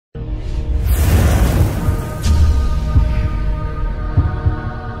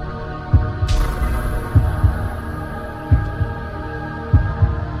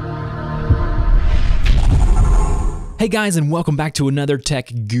Hey guys, and welcome back to another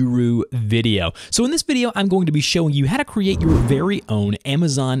Tech Guru video. So in this video, I'm going to be showing you how to create your very own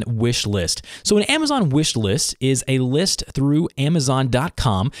Amazon wish list. So an Amazon wish list is a list through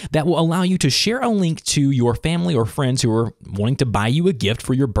Amazon.com that will allow you to share a link to your family or friends who are wanting to buy you a gift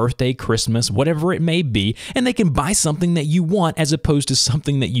for your birthday, Christmas, whatever it may be, and they can buy something that you want as opposed to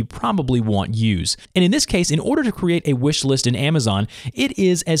something that you probably won't use. And in this case, in order to create a wish list in Amazon, it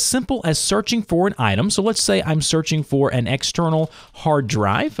is as simple as searching for an item. So let's say I'm searching for an external hard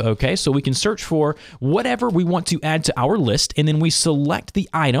drive. Okay, so we can search for whatever we want to add to our list, and then we select the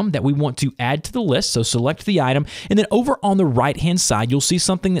item that we want to add to the list. So select the item, and then over on the right-hand side, you'll see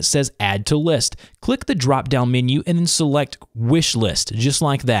something that says Add to List. Click the drop-down menu and then select Wish List, just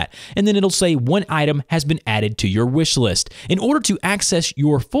like that. And then it'll say one item has been added to your wish list. In order to access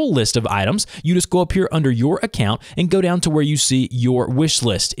your full list of items, you just go up here under your account and go down to where you see your wish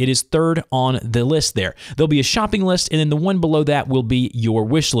list. It is third on the list there. There'll be a shopping list, and then the one below that will be your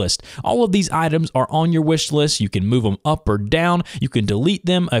wish list. All of these items are on your wish list. You can move them up or down. You can delete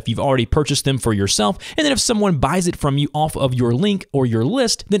them if you've already purchased them for yourself. And then if someone buys it from you off of your link or your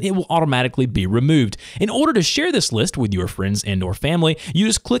list, then it will automatically be removed. In order to share this list with your friends and or family, you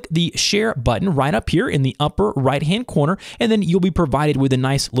just click the share button right up here in the upper right-hand corner, and then you'll be provided with a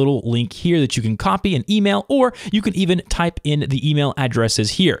nice little link here that you can copy and email, or you can even type in the email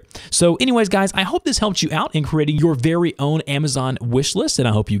addresses here. So anyways, guys, I hope this helped you out in creating your very own Amazon wish list, and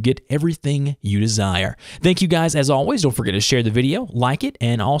I hope you get everything you desire. Thank you guys, as always. Don't forget to share the video, like it,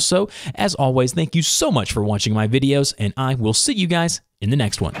 and also, as always, thank you so much for watching my videos, and I will see you guys in the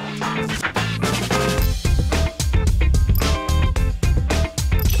next one.